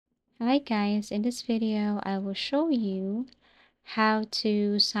Hi guys, in this video I will show you how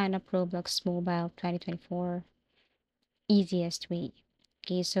to sign up Roblox Mobile 2024 easiest way.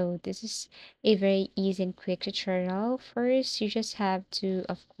 Okay, so this is a very easy and quick tutorial. First, you just have to,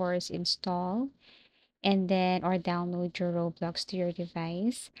 of course, install and then or download your Roblox to your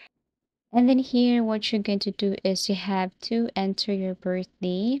device. And then here, what you're going to do is you have to enter your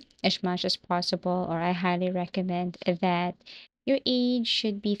birthday as much as possible, or I highly recommend that your age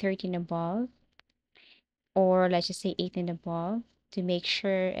should be 13 above or let's just say 8 and above to make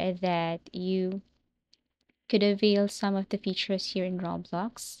sure that you could avail some of the features here in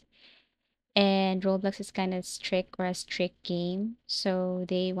Roblox. And Roblox is kind of strict or a strict game, so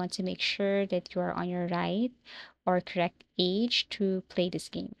they want to make sure that you are on your right or correct age to play this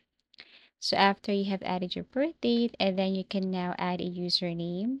game. So after you have added your birth date, and then you can now add a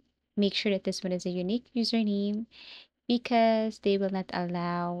username. Make sure that this one is a unique username because they will not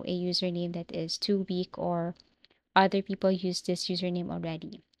allow a username that is too weak or other people use this username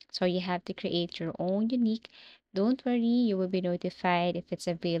already. So you have to create your own unique. Don't worry, you will be notified if it's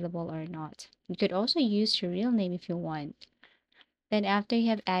available or not. You could also use your real name if you want. Then after you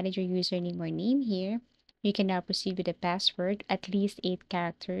have added your username or name here, you can now proceed with the password, at least 8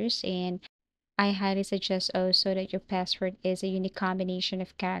 characters. And I highly suggest also that your password is a unique combination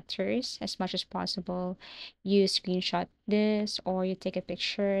of characters as much as possible. You screenshot this or you take a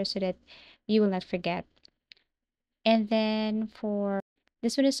picture so that you will not forget. And then for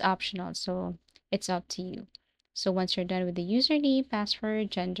this one is optional, so it's up to you. So once you're done with the username, password,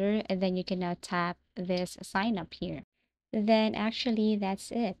 gender, and then you can now tap this sign up here. Then actually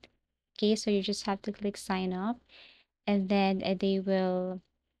that's it. Okay, so you just have to click sign up and then they will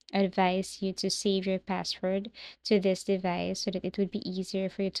advise you to save your password to this device so that it would be easier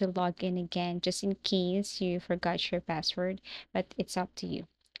for you to log in again just in case you forgot your password, but it's up to you.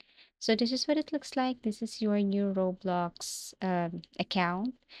 So this is what it looks like. This is your new Roblox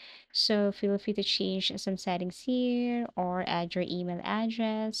account. So feel free to change some settings here or add your email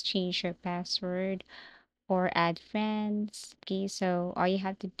address, change your password, or add friends. Okay, so all you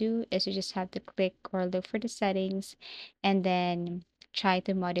have to do is you just have to click or look for the settings and then try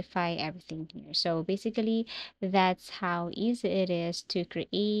to modify everything here. So basically, that's how easy it is to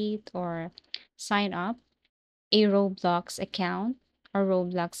create or sign up a Roblox account or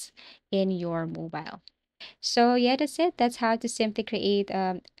Roblox in your mobile. So yeah, that's it. That's how to simply create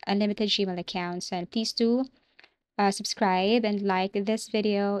unlimited Gmail accounts. And please do subscribe and like this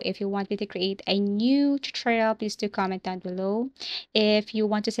video. If you want me to create a new tutorial, please do comment down below. If you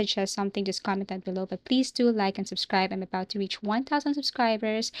want to suggest something, just comment down below. But please do like and subscribe. I'm about to reach 1,000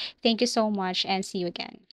 subscribers. Thank you so much and see you again.